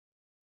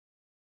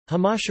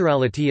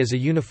Homochirality is a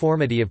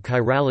uniformity of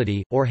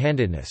chirality, or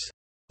handedness.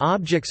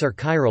 Objects are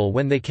chiral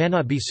when they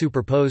cannot be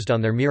superposed on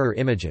their mirror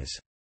images.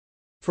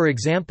 For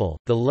example,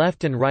 the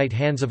left and right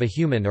hands of a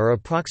human are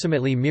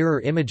approximately mirror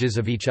images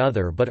of each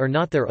other but are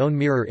not their own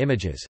mirror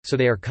images, so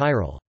they are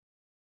chiral.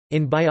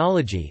 In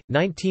biology,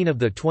 19 of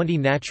the 20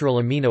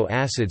 natural amino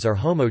acids are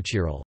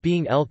homochiral,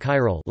 being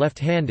L-chiral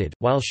left-handed,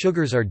 while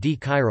sugars are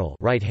D-chiral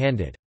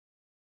right-handed.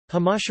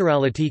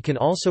 Homochirality can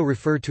also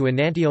refer to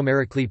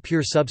enantiomerically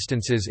pure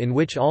substances in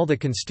which all the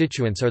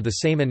constituents are the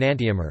same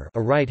enantiomer, a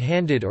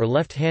right-handed or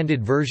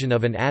left-handed version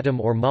of an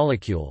atom or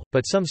molecule,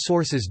 but some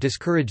sources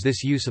discourage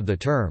this use of the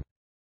term.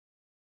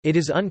 It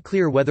is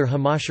unclear whether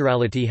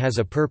homochirality has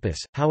a purpose,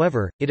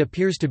 however, it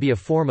appears to be a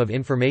form of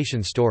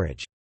information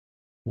storage.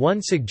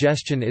 One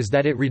suggestion is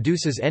that it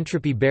reduces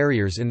entropy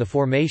barriers in the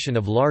formation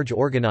of large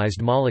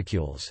organized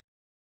molecules.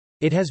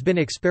 It has been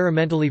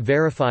experimentally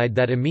verified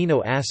that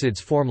amino acids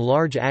form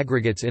large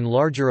aggregates in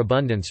larger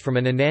abundance from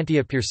an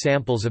enantiopure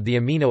samples of the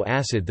amino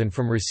acid than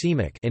from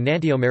racemic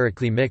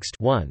enantiomerically mixed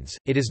ones.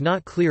 It is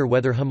not clear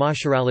whether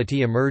homochirality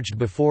emerged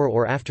before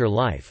or after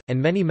life,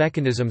 and many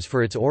mechanisms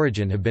for its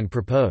origin have been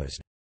proposed.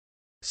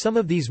 Some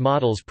of these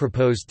models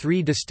propose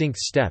three distinct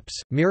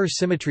steps. Mirror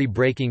symmetry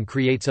breaking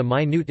creates a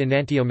minute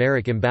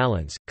enantiomeric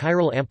imbalance,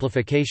 chiral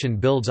amplification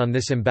builds on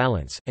this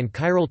imbalance, and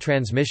chiral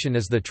transmission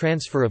is the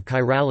transfer of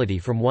chirality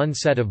from one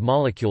set of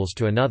molecules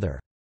to another.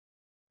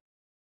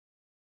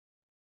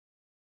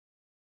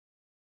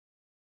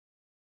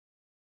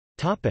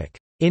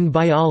 In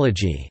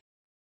biology,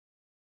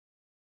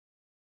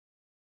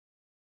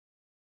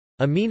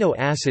 amino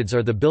acids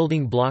are the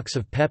building blocks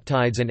of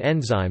peptides and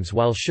enzymes,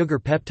 while sugar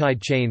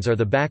peptide chains are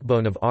the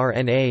backbone of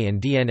RNA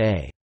and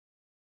DNA.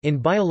 In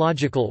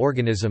biological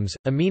organisms,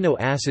 amino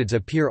acids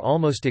appear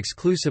almost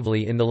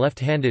exclusively in the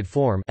left-handed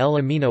form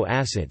L-amino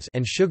acids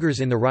and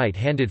sugars in the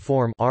right-handed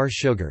form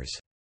R-sugars.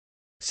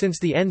 Since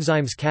the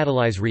enzymes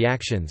catalyze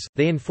reactions,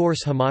 they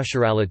enforce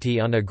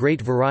homochirality on a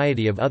great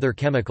variety of other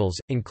chemicals,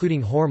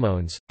 including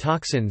hormones,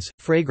 toxins,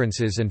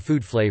 fragrances and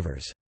food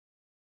flavors.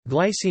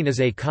 Glycine is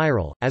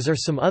achiral, as are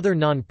some other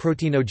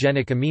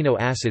non-proteinogenic amino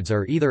acids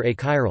are either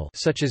achiral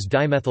such as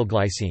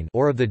dimethylglycine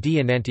or of the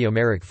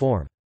D-enantiomeric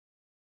form.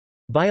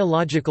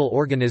 Biological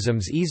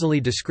organisms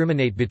easily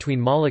discriminate between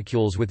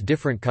molecules with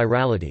different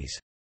chiralities.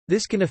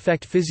 This can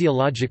affect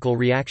physiological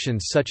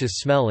reactions such as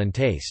smell and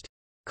taste.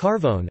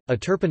 Carvone, a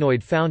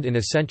terpenoid found in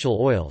essential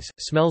oils,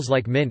 smells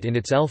like mint in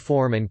its L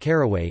form and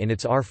caraway in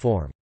its R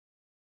form.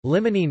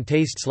 Limonene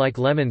tastes like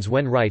lemons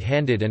when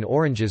right-handed and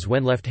oranges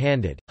when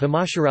left-handed.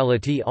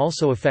 Homochirality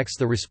also affects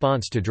the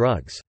response to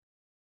drugs.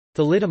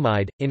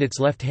 Thalidomide, in its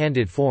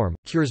left-handed form,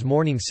 cures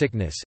morning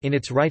sickness, in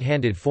its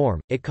right-handed form,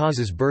 it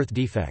causes birth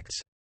defects.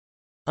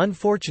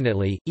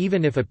 Unfortunately,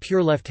 even if a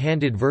pure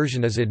left-handed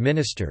version is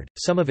administered,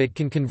 some of it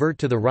can convert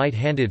to the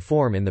right-handed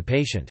form in the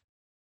patient.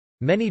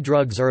 Many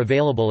drugs are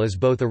available as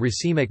both a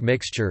racemic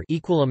mixture,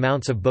 equal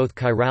amounts of both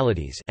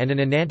chiralities, and an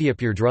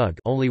enantiopure drug,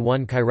 only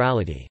one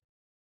chirality.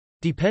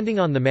 Depending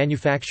on the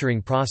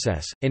manufacturing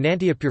process,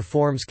 enantiopure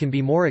forms can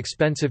be more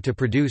expensive to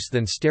produce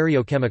than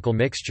stereochemical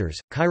mixtures.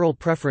 Chiral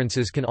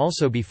preferences can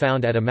also be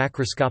found at a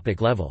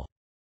macroscopic level.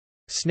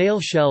 Snail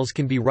shells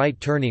can be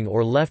right-turning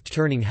or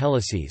left-turning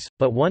helices,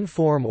 but one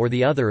form or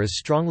the other is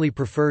strongly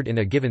preferred in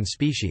a given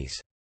species.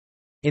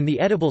 In the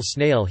edible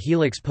snail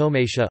Helix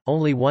pomatia,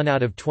 only 1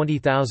 out of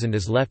 20,000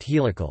 is left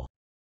helical.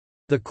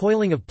 The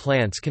coiling of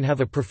plants can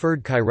have a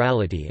preferred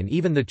chirality, and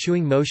even the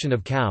chewing motion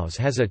of cows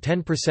has a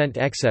 10%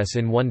 excess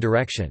in one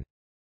direction.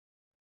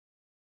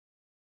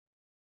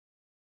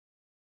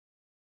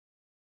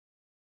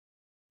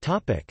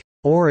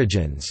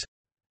 Origins.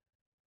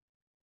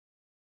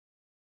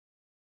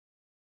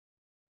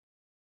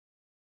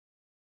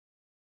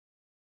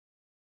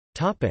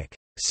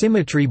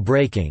 Symmetry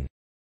breaking.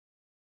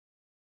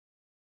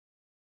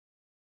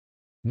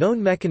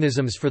 Known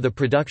mechanisms for the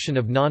production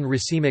of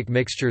non-racemic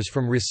mixtures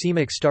from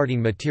racemic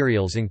starting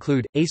materials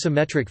include,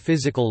 asymmetric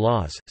physical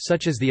laws,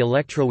 such as the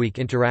electroweak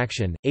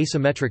interaction,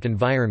 asymmetric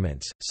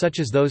environments, such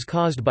as those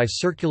caused by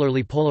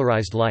circularly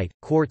polarized light,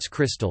 quartz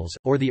crystals,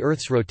 or the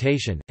Earth's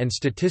rotation, and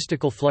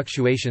statistical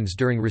fluctuations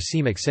during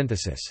racemic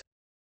synthesis.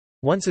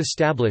 Once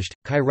established,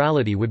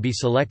 chirality would be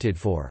selected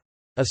for.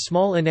 A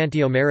small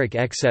enantiomeric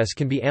excess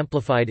can be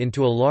amplified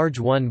into a large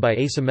one by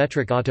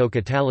asymmetric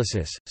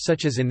autocatalysis,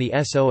 such as in the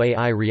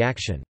SOAI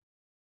reaction.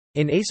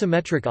 In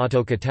asymmetric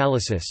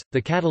autocatalysis,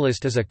 the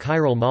catalyst is a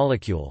chiral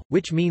molecule,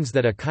 which means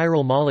that a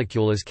chiral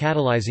molecule is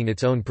catalyzing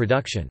its own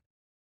production.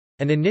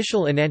 An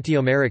initial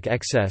enantiomeric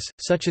excess,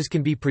 such as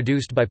can be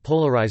produced by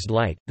polarized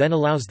light, then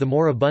allows the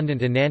more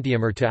abundant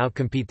enantiomer to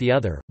outcompete the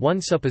other.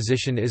 One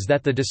supposition is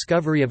that the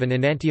discovery of an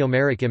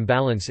enantiomeric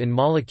imbalance in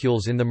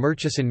molecules in the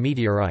Murchison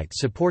meteorite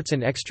supports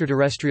an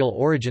extraterrestrial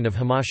origin of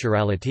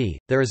homochirality.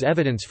 There is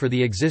evidence for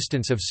the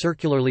existence of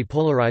circularly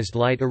polarized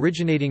light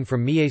originating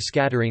from Mie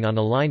scattering on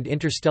aligned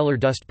interstellar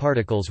dust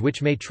particles,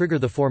 which may trigger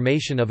the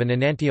formation of an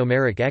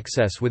enantiomeric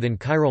excess within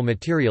chiral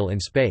material in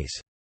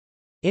space.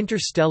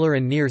 Interstellar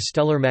and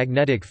near-stellar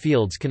magnetic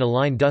fields can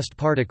align dust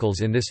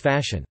particles in this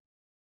fashion.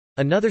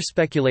 Another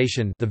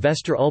speculation, the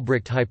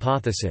Vester-Ulbricht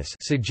hypothesis,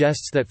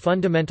 suggests that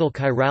fundamental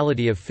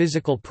chirality of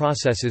physical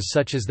processes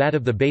such as that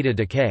of the beta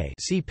decay,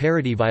 see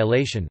parity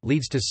violation,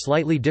 leads to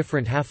slightly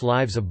different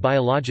half-lives of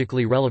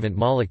biologically relevant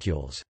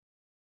molecules.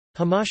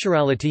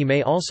 Homochirality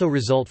may also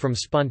result from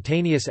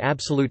spontaneous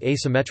absolute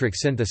asymmetric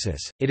synthesis.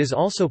 It is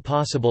also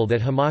possible that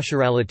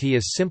homochirality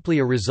is simply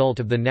a result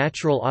of the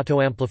natural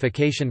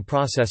autoamplification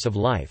process of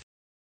life,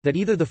 that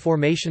either the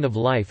formation of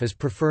life is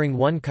preferring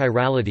one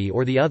chirality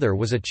or the other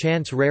was a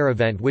chance rare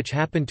event which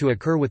happened to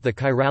occur with the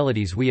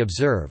chiralities we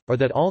observe, or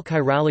that all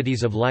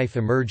chiralities of life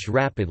emerged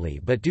rapidly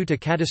but due to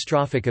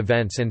catastrophic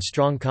events and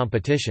strong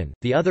competition,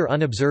 the other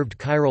unobserved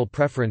chiral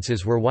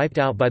preferences were wiped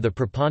out by the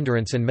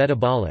preponderance and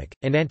metabolic,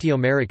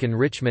 enantiomeric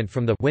enrichment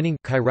from the winning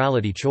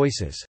chirality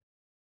choices.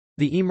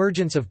 The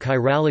emergence of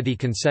chirality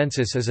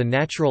consensus as a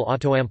natural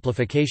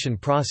autoamplification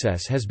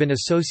process has been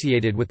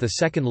associated with the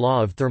second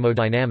law of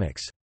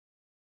thermodynamics.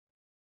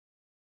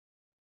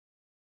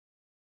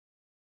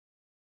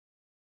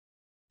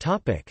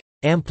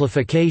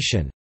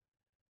 Amplification.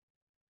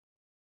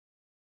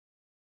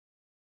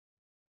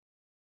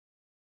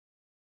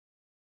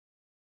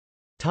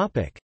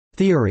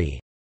 Theory.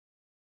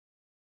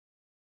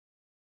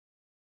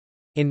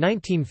 In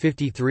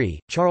 1953,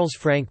 Charles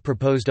Frank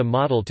proposed a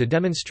model to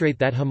demonstrate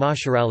that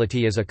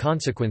homochirality is a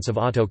consequence of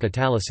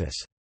autocatalysis.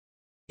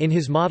 In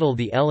his model,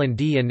 the L and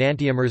D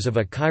enantiomers of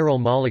a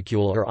chiral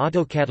molecule are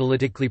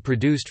autocatalytically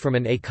produced from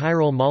an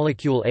achiral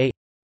molecule A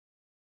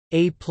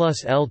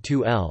plus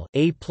L2L,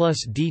 A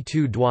plus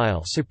D2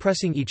 dwile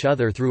suppressing each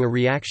other through a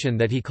reaction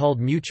that he called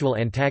mutual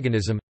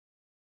antagonism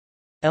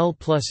L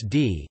plus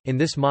D. In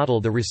this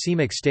model, the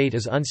racemic state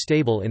is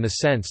unstable in the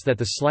sense that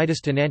the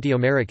slightest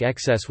enantiomeric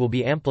excess will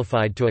be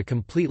amplified to a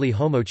completely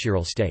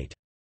homochiral state.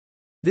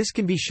 This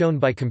can be shown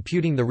by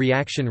computing the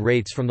reaction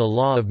rates from the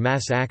law of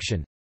mass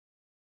action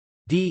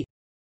D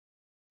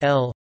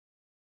L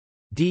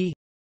D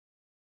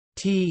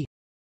T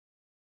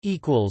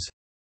equals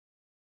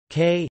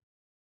K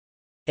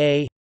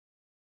A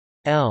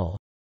L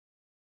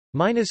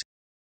minus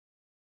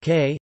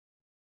K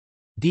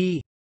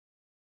D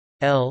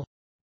L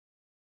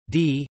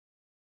D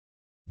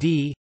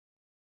D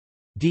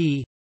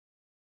D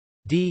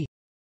D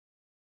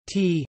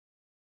T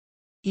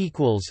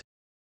equals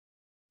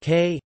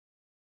K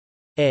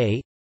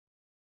A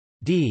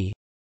D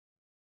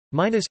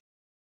minus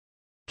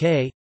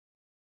K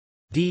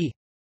D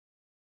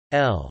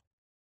L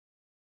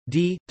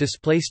D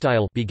display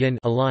style begin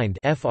aligned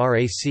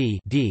frac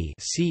D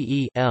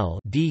CE L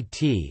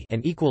DT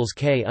and equals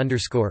K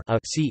underscore a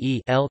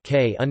CE L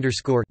K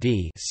underscore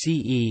D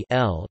CE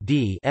L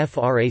D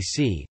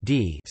frac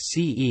D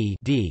CE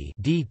D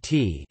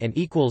DT and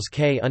equals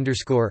K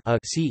underscore a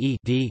CE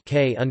D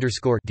K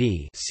underscore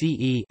D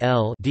CE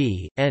L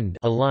D end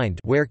aligned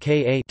where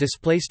Ka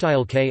display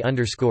style K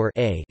underscore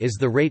a is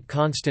the rate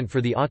constant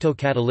for the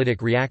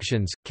autocatalytic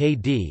reactions,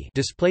 Kd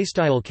display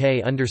style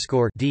K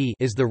underscore D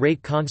is the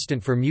rate constant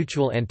for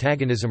mutual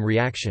antagonism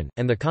reaction,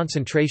 and the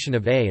concentration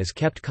of A is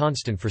kept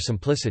constant for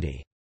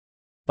simplicity.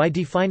 By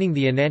defining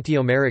the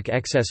enantiomeric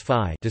excess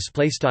phi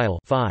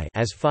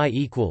as phi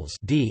equals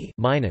D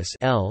minus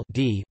L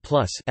D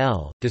plus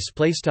L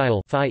display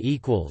style phi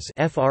equals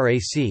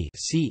frac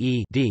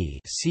CE D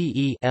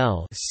CE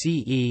L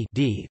CE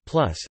D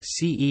plus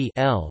CE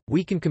L,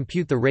 we can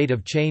compute the rate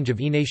of change of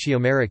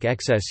enantiomeric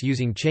excess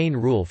using chain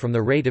rule from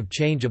the rate of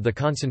change of the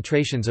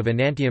concentrations of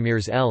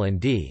enantiomers L and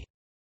D.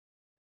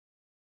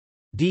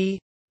 D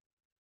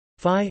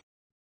phi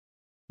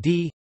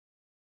D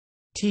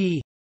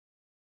T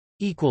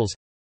equals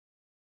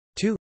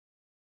 2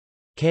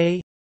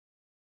 K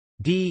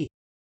D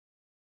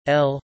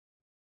L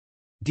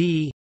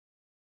D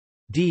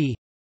D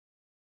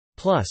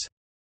plus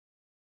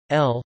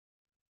L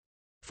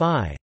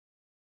phi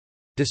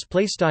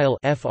display style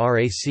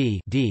frac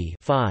D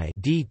phi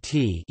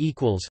dt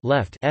equals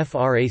left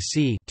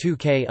frac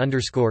 2k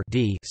underscore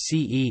D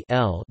CE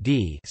L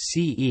D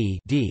CE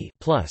D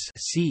plus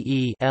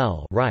CE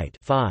L right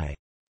phi.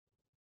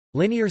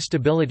 Linear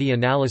stability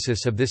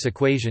analysis of this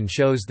equation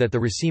shows that the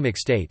racemic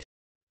state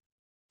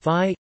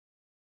phi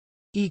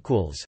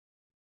equals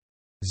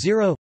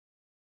 0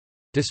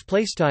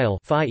 display style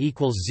phi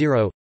equals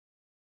 0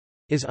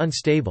 is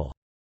unstable.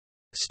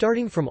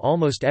 Starting from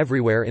almost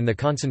everywhere in the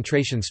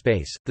concentration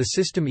space, the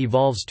system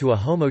evolves to a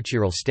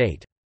homochiral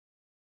state.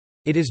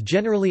 It is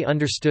generally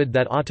understood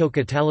that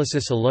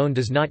autocatalysis alone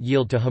does not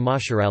yield to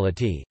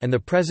homochirality, and the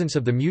presence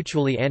of the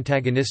mutually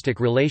antagonistic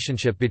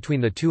relationship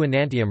between the two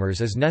enantiomers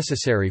is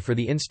necessary for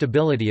the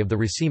instability of the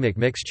racemic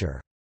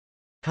mixture.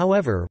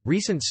 However,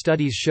 recent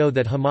studies show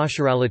that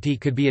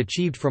homochirality could be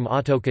achieved from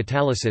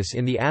autocatalysis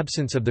in the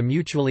absence of the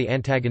mutually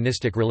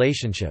antagonistic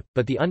relationship,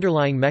 but the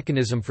underlying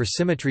mechanism for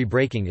symmetry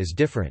breaking is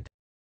different.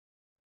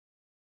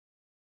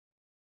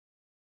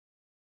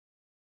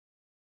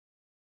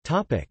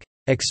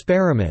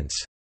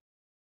 Experiments.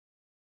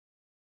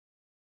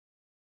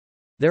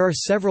 There are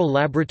several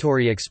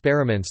laboratory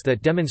experiments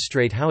that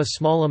demonstrate how a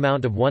small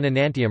amount of one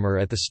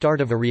enantiomer at the start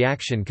of a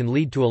reaction can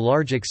lead to a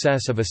large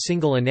excess of a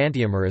single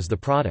enantiomer as the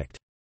product.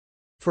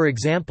 For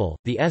example,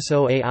 the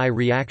SOAI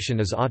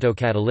reaction is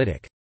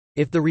autocatalytic.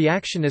 If the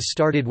reaction is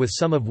started with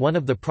some of one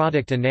of the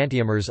product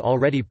enantiomers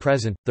already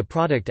present, the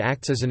product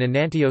acts as an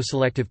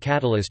enantioselective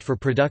catalyst for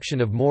production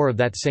of more of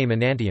that same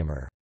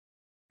enantiomer.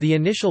 The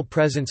initial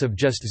presence of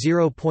just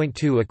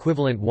 0.2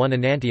 equivalent 1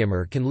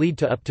 enantiomer can lead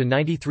to up to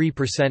 93%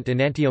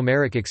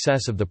 enantiomeric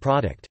excess of the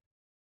product.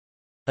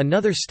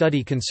 Another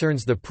study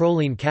concerns the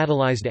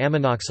proline-catalyzed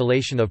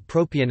aminoxylation of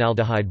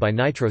propionaldehyde by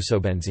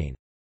nitrosobenzene.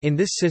 In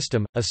this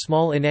system, a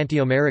small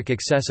enantiomeric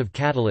excess of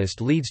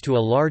catalyst leads to a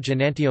large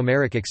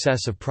enantiomeric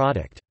excess of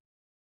product.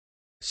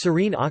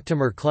 Serine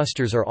octamer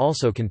clusters are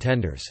also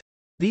contenders.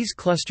 These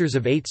clusters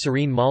of 8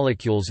 serine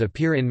molecules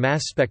appear in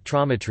mass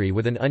spectrometry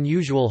with an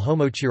unusual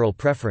homochiral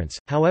preference,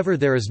 however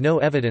there is no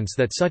evidence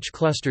that such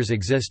clusters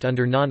exist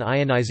under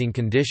non-ionizing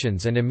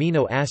conditions, and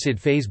amino acid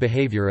phase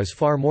behavior is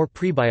far more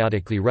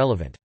prebiotically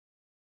relevant.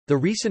 The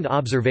recent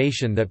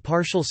observation that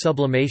partial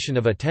sublimation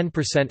of a 10%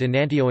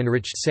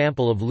 enantioenriched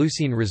sample of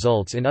leucine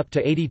results in up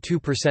to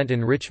 82%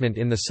 enrichment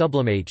in the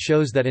sublimate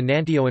shows that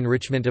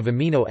enantioenrichment of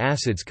amino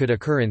acids could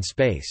occur in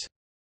space.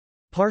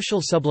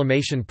 Partial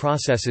sublimation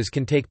processes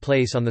can take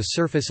place on the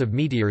surface of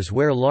meteors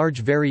where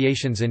large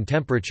variations in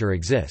temperature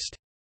exist.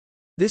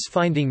 This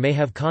finding may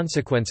have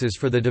consequences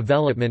for the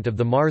development of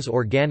the Mars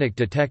Organic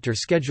Detector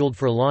scheduled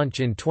for launch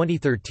in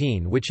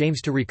 2013, which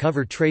aims to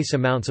recover trace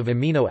amounts of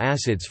amino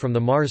acids from the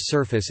Mars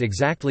surface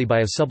exactly by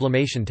a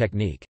sublimation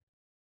technique.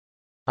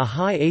 A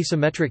high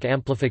asymmetric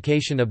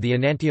amplification of the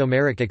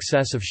enantiomeric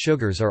excess of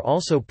sugars are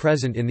also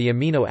present in the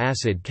amino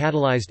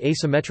acid-catalyzed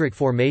asymmetric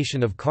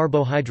formation of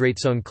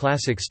carbohydrates. One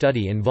classic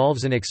study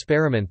involves an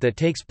experiment that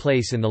takes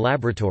place in the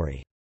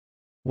laboratory.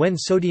 When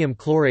sodium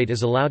chlorate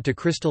is allowed to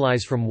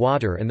crystallize from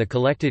water and the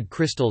collected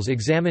crystals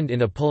examined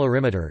in a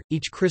polarimeter,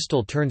 each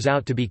crystal turns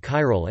out to be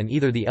chiral and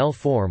either the L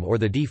form or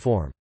the D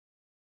form.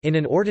 In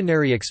an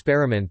ordinary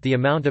experiment, the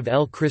amount of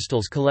L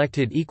crystals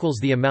collected equals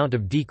the amount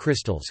of D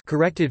crystals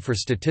corrected for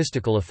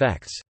statistical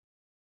effects.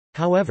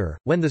 However,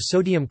 when the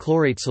sodium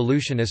chlorate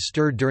solution is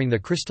stirred during the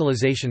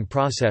crystallization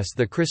process,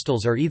 the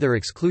crystals are either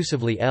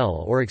exclusively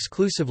L or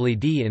exclusively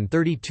D. In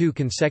 32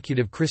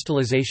 consecutive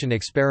crystallization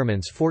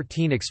experiments,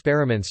 14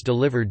 experiments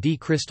deliver D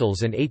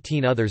crystals and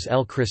 18 others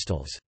L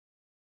crystals.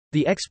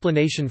 The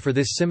explanation for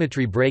this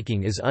symmetry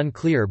breaking is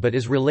unclear but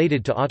is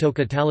related to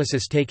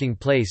autocatalysis taking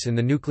place in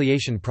the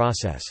nucleation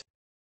process.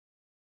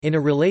 In a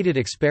related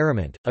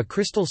experiment, a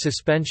crystal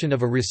suspension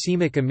of a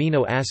racemic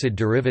amino acid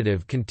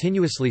derivative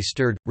continuously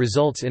stirred,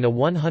 results in a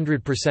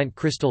 100%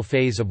 crystal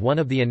phase of one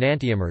of the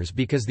enantiomers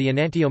because the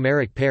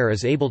enantiomeric pair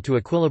is able to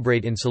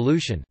equilibrate in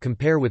solution.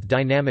 Compare with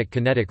dynamic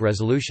kinetic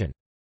resolution.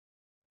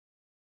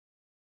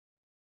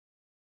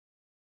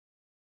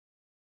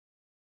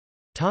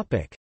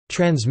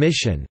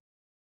 Transmission.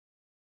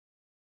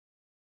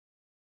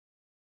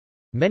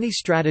 Many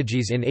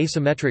strategies in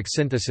asymmetric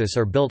synthesis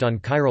are built on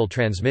chiral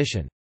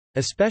transmission.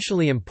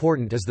 Especially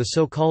important is the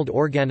so-called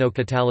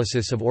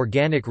organocatalysis of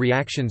organic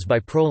reactions by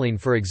proline,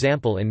 for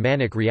example in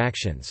Mannich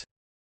reactions.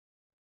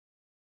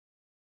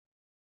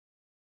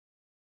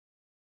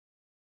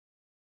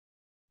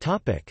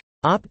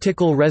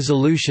 Optical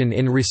resolution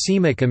in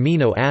racemic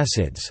amino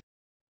acids.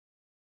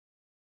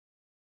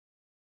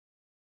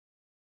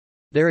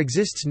 There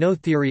exists no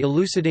theory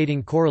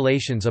elucidating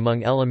correlations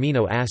among L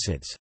amino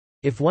acids.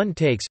 If one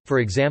takes, for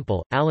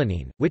example,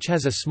 alanine, which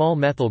has a small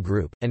methyl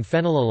group, and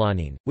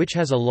phenylalanine, which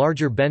has a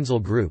larger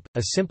benzyl group,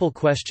 a simple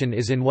question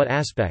is in what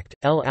aspect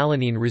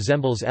L-alanine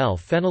resembles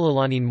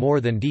L-phenylalanine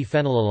more than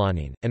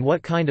D-phenylalanine, and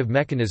what kind of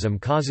mechanism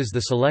causes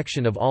the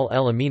selection of all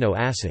L amino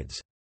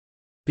acids.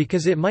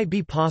 Because it might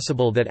be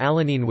possible that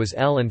alanine was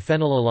L and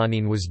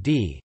phenylalanine was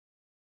D.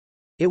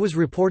 It was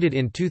reported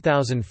in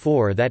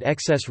 2004 that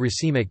excess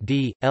racemic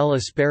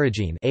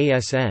D-L-asparagine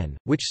 (ASN),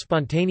 which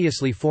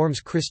spontaneously forms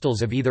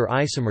crystals of either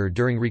isomer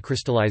during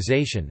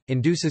recrystallization,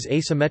 induces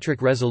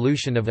asymmetric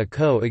resolution of a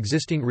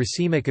co-existing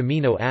racemic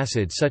amino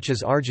acid such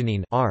as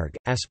arginine (ARG),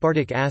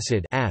 aspartic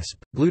acid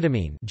 (ASP),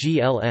 glutamine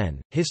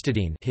 (GLN),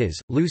 histidine (HIS),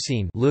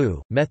 leucine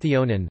 (LEU),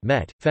 methionine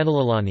 (MET),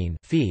 phenylalanine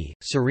 (PHE),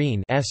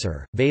 serine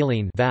 (ESER),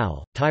 valine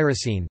 (VAL),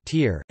 tyrosine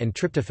 (TYR), and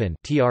tryptophan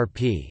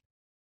 (TRP).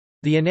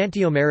 The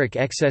enantiomeric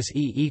excess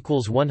E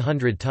equals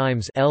 100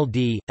 times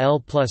LD, L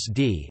plus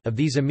D of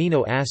these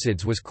amino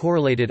acids was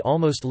correlated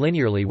almost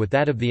linearly with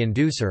that of the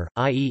inducer,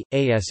 i.e.,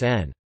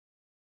 ASN.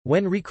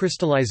 When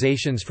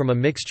recrystallizations from a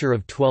mixture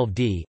of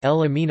 12D, L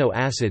amino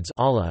acids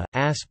ALA,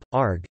 ASP,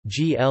 ARG,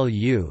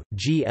 GLU,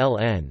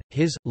 GLN,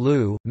 HIS,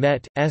 LEU,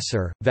 MET,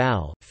 ESER,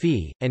 VAL,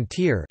 PHE, and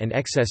TYR and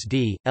excess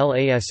D,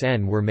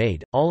 LASN were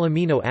made, all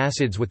amino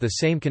acids with the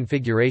same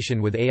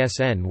configuration with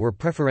ASN were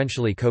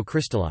preferentially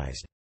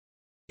co-crystallized.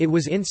 It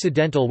was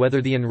incidental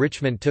whether the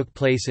enrichment took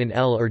place in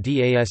L or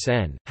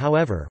DASN,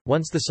 however,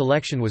 once the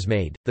selection was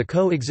made, the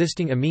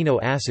co-existing amino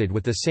acid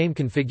with the same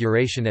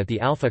configuration at the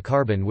alpha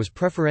carbon was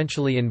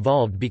preferentially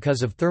involved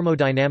because of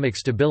thermodynamic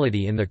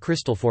stability in the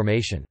crystal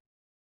formation.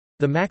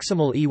 The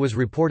maximal E was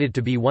reported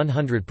to be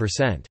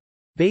 100%.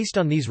 Based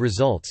on these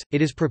results,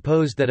 it is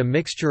proposed that a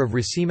mixture of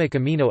racemic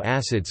amino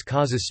acids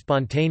causes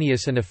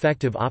spontaneous and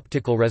effective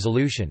optical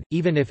resolution,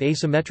 even if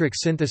asymmetric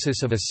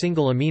synthesis of a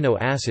single amino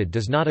acid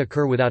does not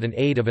occur without an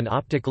aid of an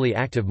optically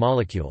active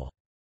molecule.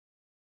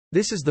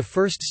 This is the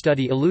first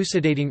study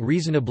elucidating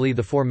reasonably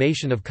the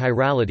formation of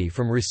chirality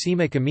from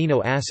racemic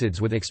amino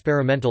acids with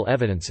experimental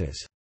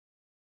evidences.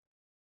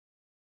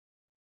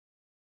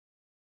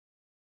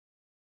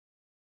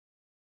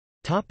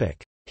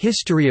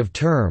 History of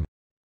term.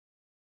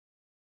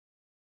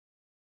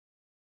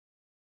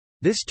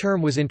 This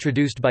term was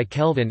introduced by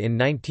Kelvin in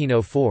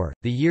 1904,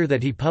 the year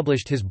that he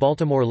published his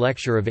Baltimore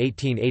lecture of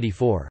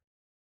 1884.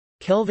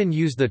 Kelvin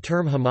used the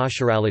term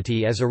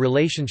homochirality as a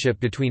relationship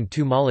between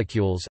two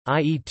molecules,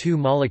 i.e.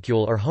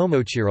 two-molecule or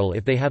homochiral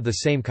if they have the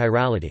same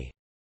chirality.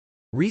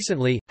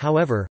 Recently,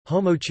 however,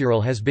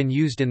 homochiral has been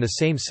used in the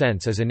same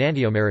sense as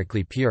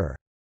enantiomerically pure.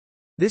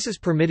 This is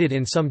permitted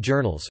in some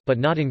journals, but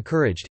not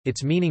encouraged,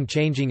 its meaning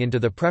changing into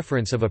the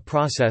preference of a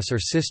process or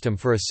system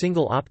for a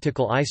single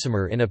optical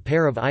isomer in a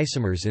pair of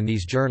isomers in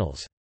these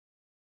journals.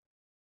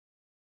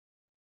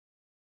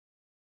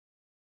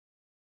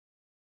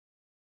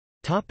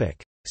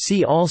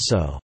 See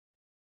also: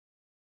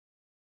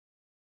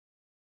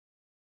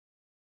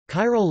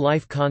 Chiral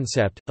life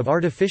concept, of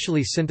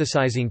artificially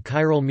synthesizing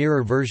chiral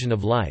mirror version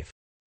of life,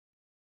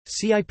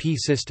 CIP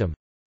system,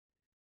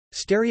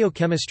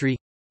 stereochemistry,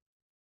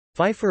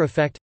 Pfeiffer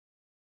effect,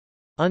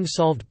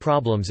 unsolved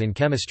problems in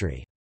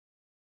chemistry.